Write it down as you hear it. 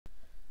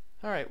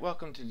Alright,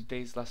 welcome to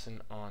today's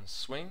lesson on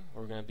Swing.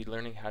 We're going to be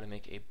learning how to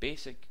make a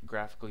basic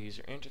graphical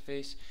user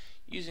interface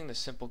using the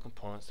simple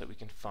components that we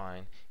can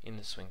find in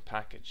the Swing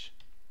package.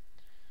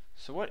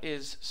 So what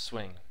is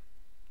Swing?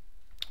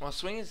 Well,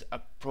 Swing is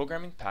a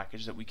programming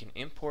package that we can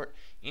import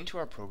into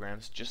our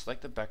programs just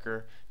like the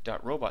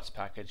Becker.robots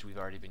package we've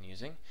already been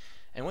using.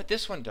 And what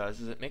this one does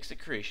is it makes the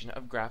creation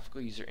of graphical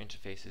user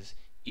interfaces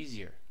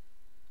easier.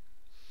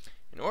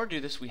 In order to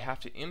do this, we have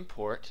to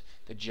import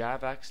the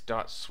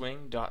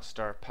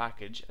javax.swing.star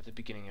package at the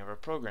beginning of our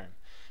program.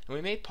 And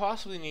we may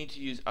possibly need to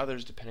use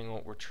others depending on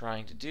what we're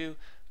trying to do,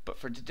 but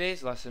for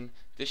today's lesson,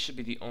 this should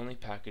be the only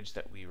package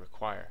that we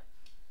require.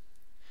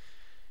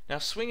 Now,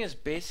 Swing is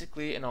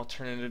basically an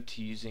alternative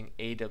to using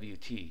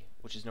AWT,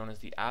 which is known as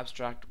the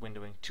Abstract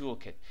Windowing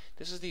Toolkit.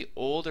 This is the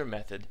older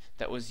method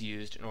that was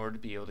used in order to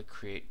be able to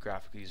create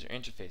graphical user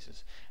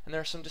interfaces. And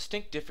there are some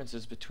distinct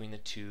differences between the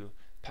two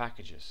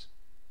packages.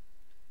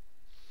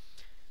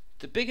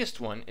 The biggest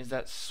one is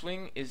that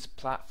Swing is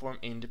platform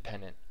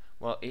independent,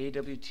 while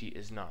AWT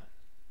is not.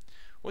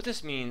 What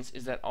this means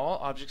is that all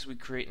objects we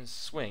create in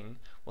Swing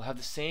will have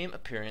the same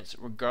appearance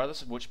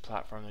regardless of which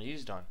platform they're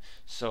used on.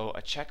 So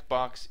a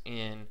checkbox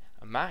in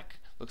a Mac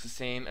looks the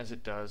same as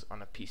it does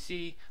on a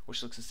PC,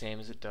 which looks the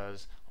same as it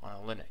does on a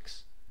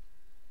Linux.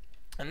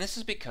 And this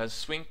is because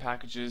Swing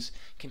packages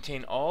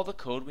contain all the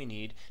code we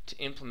need to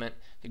implement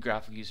the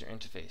graphical user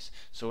interface.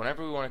 So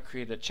whenever we want to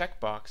create a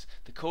checkbox,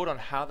 the code on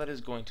how that is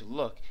going to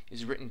look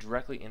is written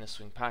directly in a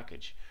Swing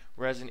package.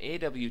 Whereas in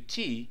AWT,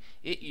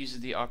 it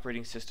uses the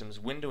operating system's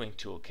windowing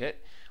toolkit,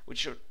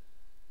 which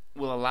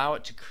will allow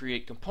it to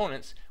create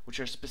components which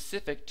are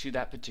specific to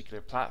that particular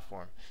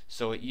platform.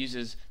 So it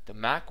uses the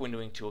Mac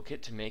windowing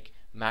toolkit to make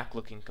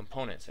Mac-looking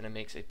components, and it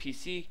makes a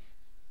PC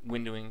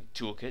windowing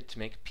toolkit to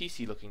make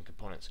PC looking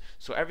components.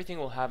 So everything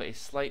will have a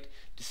slight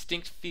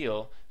distinct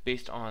feel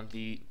based on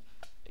the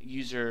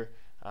user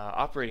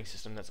operating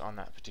system that's on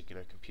that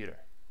particular computer.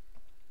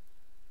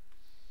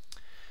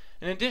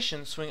 In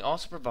addition, Swing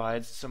also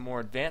provides some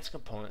more advanced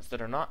components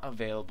that are not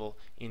available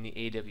in the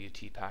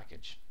AWT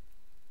package.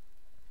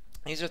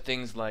 These are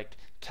things like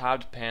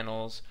tabbed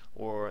panels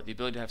or the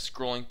ability to have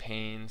scrolling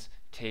panes,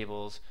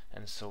 tables,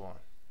 and so on.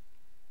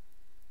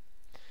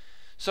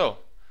 So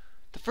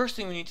the first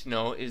thing we need to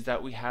know is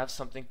that we have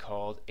something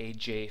called a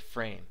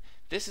JFrame.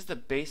 This is the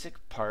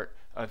basic part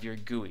of your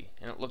GUI,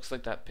 and it looks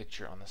like that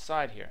picture on the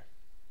side here.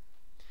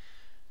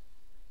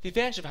 The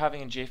advantage of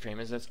having a JFrame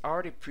is that it's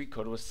already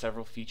pre-coded with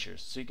several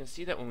features. So you can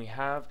see that when we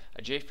have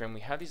a JFrame,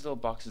 we have these little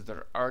boxes that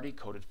are already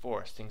coded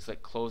for us. Things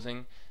like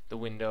closing the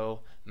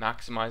window,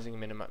 maximizing,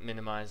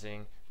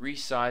 minimizing,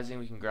 resizing.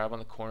 We can grab on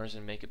the corners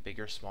and make it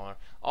bigger, smaller.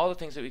 All the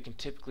things that we can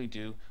typically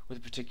do with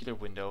a particular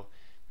window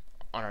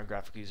on our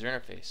graphical user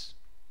interface.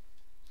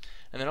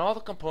 And then all the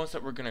components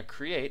that we're going to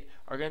create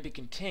are going to be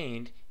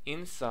contained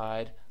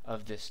inside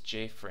of this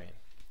JFrame.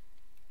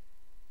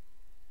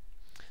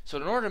 So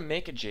in order to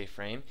make a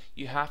JFrame,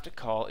 you have to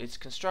call its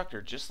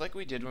constructor, just like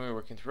we did when we were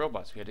working with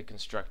robots. We had to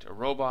construct a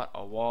robot,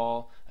 a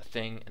wall, a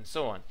thing, and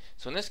so on.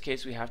 So in this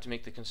case, we have to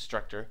make the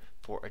constructor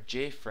for a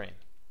JFrame.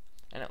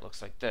 And it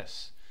looks like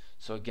this.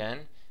 So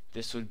again,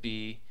 this would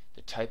be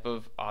the type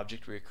of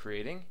object we're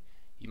creating.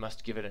 You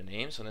must give it a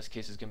name. So in this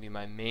case, it's going to be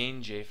my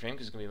main JFrame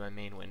because it's going to be my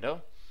main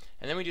window.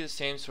 And then we do the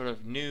same sort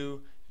of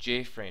new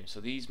JFrame. So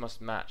these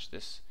must match.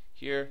 This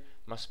here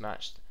must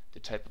match the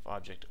type of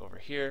object over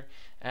here,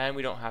 and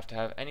we don't have to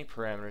have any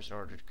parameters in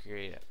order to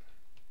create it.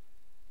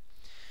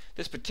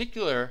 This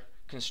particular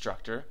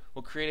constructor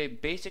will create a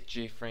basic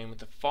JFrame with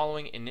the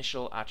following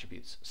initial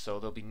attributes. So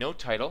there'll be no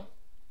title.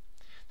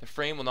 The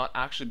frame will not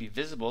actually be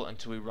visible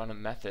until we run a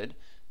method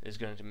that is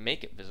going to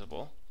make it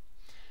visible.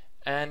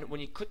 And when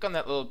you click on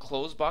that little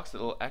close box, that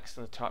little X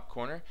in the top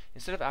corner,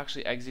 instead of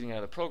actually exiting out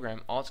of the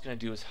program, all it's going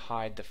to do is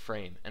hide the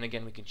frame. And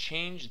again, we can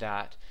change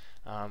that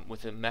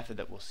with a method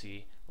that we'll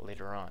see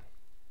later on.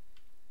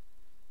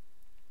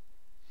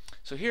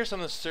 So here are some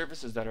of the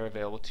services that are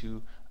available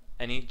to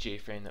any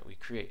JFrame that we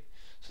create.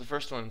 So the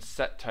first one is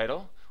set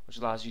title, which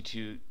allows you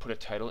to put a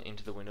title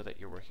into the window that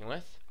you're working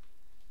with.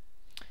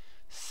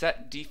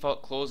 Set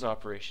default close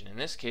operation. In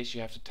this case,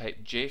 you have to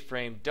type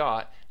JFrame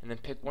dot and then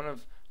pick one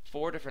of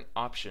 4 different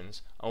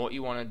options on what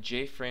you want a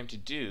JFrame to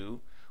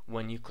do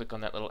when you click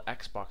on that little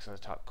X box in the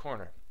top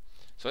corner.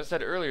 So as I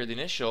said earlier, the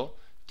initial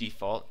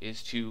default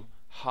is to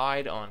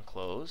hide on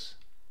close.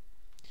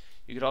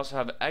 You could also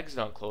have exit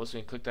on close, so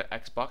when you click that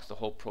X box, the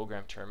whole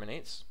program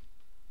terminates.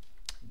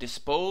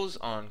 Dispose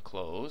on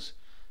close,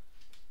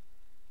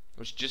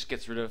 which just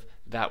gets rid of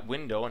that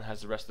window and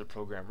has the rest of the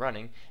program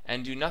running.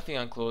 And do nothing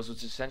on close,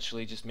 which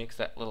essentially just makes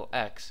that little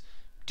X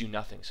do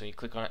nothing. So you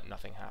click on it,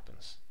 nothing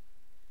happens.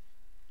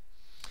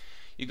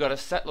 You've got a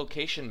set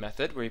location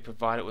method where you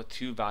provide it with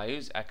 2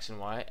 values, X and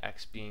Y,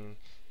 X being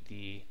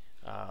the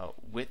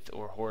width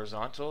or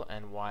horizontal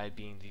and Y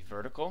being the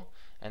vertical,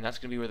 and that's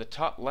going to be where the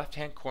top left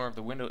hand corner of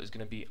the window is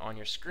going to be on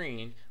your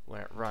screen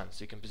when it runs,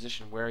 so you can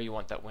position where you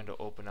want that window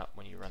open up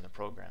when you run the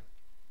program.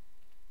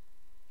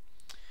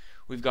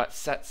 We've got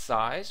set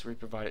size where we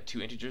provide it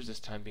 2 integers, this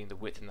time being the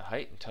width and the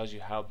height, and tells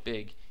you how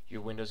big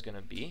your window is going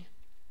to be,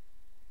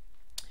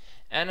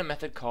 and a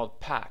method called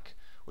pack,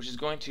 which is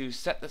going to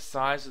set the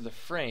size of the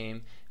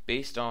frame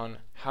based on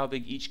how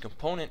big each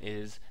component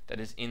is that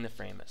is in the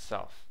frame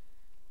itself.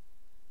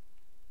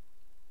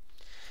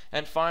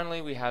 And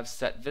finally, we have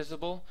set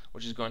visible,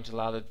 which is going to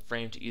allow the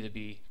frame to either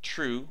be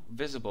true,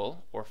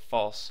 visible, or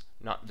false,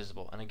 not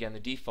visible. And again, the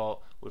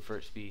default would for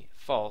it to be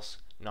false,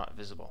 not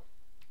visible.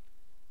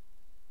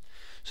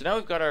 So now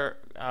we've got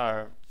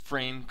our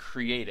frame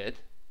created.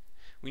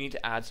 We need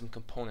to add some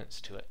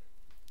components to it.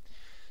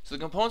 So the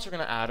components we're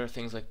going to add are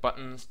things like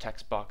buttons,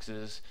 text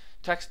boxes,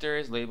 text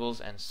areas, labels,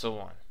 and so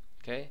on.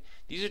 Okay?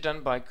 These are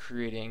done by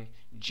creating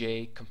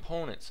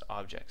JComponents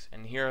objects,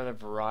 and here are the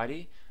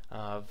variety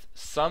of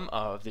some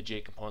of the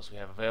JComponents we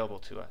have available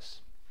to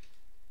us.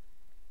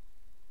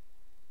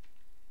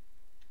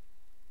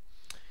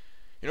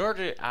 In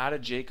order to add a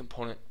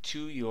JComponent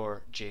to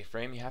your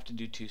JFrame, you have to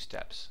do two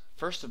steps.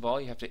 First of all,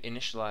 you have to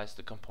initialize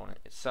the component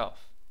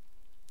itself.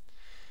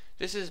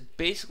 This is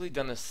basically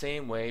done the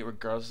same way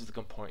regardless of the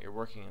component you're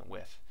working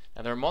with.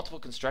 Now there are multiple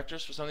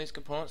constructors for some of these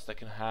components that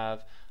can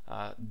have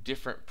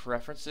different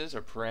preferences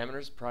or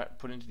parameters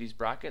put into these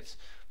brackets,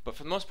 but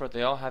for the most part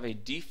they all have a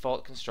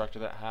default constructor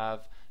that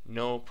have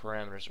no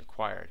parameters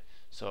required.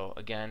 So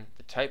again,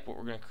 the type what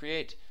we're going to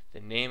create, the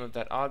name of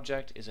that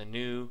object is a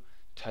new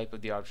type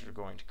of the object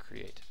we're going to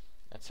create,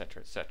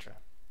 etc., etc.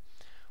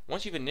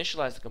 Once you've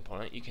initialized the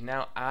component, you can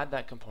now add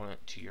that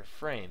component to your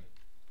frame.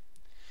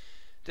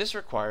 This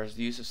requires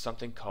the use of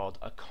something called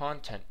a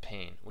content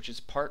pane, which is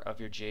part of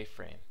your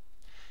JFrame.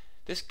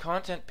 This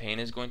content pane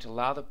is going to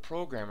allow the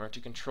programmer to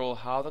control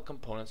how the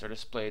components are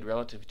displayed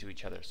relative to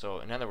each other. So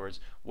in other words,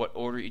 what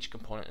order each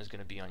component is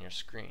going to be on your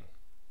screen.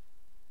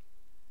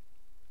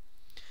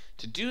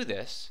 To do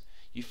this,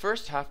 you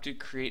first have to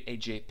create a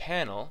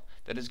JPanel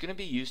that is going to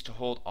be used to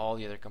hold all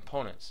the other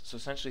components. So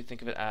essentially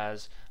think of it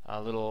as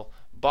a little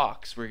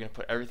box where you're going to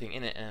put everything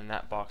in it, and then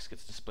that box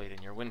gets displayed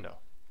in your window.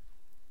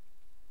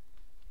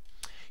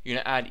 You're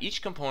going to add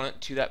each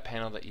component to that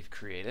panel that you've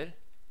created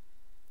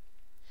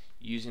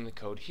using the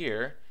code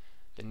here,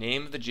 the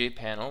name of the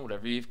JPanel,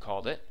 whatever you've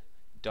called it,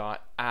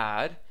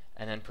 .add,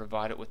 and then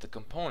provide it with the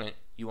component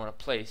you want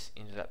to place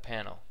into that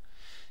panel.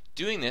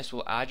 Doing this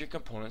will add your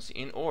components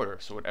in order,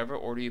 so whatever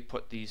order you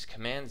put these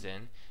commands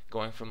in,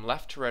 going from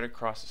left to right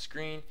across the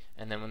screen,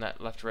 and then when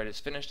that left to right is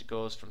finished, it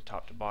goes from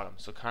top to bottom.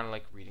 So kind of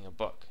like reading a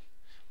book.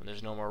 When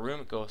there's no more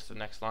room, it goes to the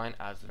next line,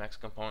 adds the next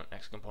component,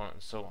 and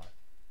so on.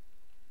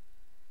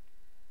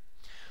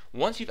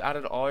 Once you've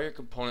added all your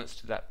components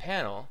to that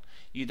panel,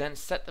 you then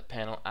set the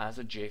panel as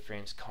a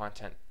JFrame's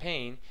content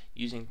pane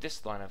using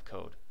this line of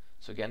code.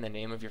 So again, the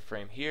name of your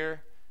frame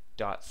here,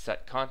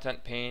 .set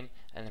content pane,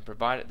 and then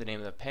provide it the name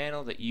of the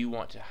panel that you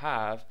want to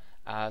have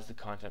as the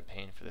content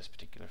pane for this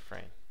particular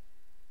frame.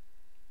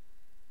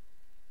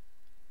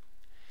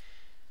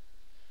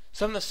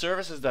 Some of the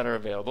services that are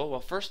available, well,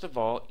 first of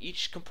all,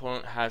 each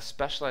component has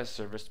specialized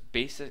service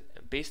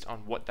based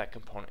on what that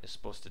component is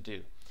supposed to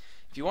do.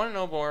 If you want to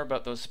know more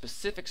about those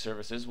specific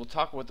services, we'll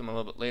talk about them a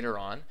little bit later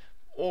on,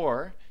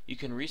 or you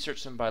can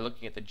research them by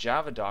looking at the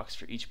Java docs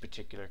for each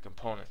particular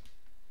component.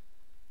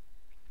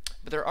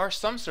 But there are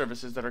some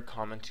services that are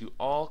common to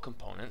all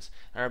components,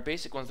 and are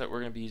basic ones that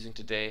we're going to be using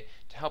today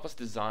to help us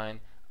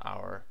design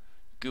our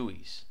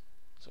GUIs.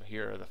 So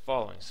here are the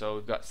following. So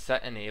we've got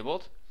set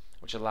enabled,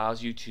 which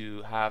allows you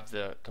to have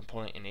the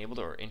component enabled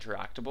or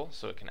interactable,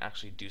 so it can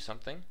actually do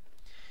something.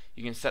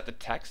 You can set the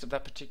text of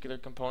that particular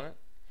component.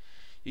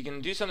 You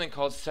can do something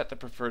called set the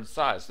preferred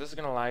size. So this is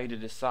going to allow you to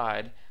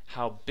decide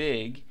how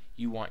big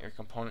you want your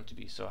component to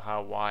be, so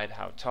how wide,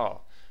 how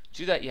tall. To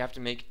do that, you have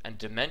to make a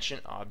dimension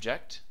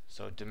object.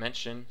 So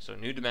dimension, so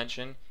new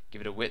dimension,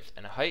 give it a width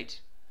and a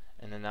height,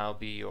 and then that'll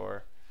be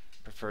your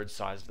preferred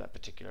size of that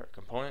particular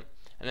component.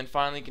 And then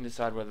finally, you can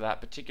decide whether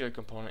that particular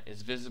component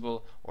is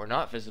visible or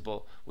not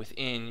visible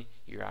within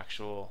your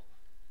actual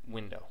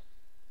window.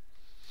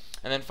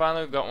 And then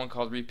finally, we've got one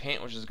called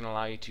repaint, which is going to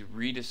allow you to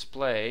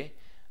redisplay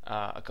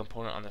a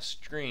component on the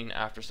screen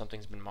after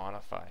something's been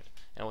modified.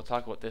 And we'll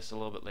talk about this a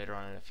little bit later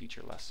on in a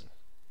future lesson.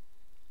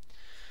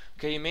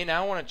 Okay, you may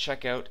now want to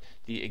check out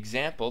the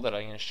example that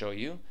I'm going to show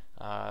you,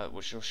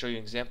 which will show you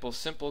an example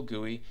simple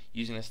GUI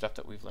using the stuff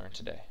that we've learned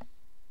today.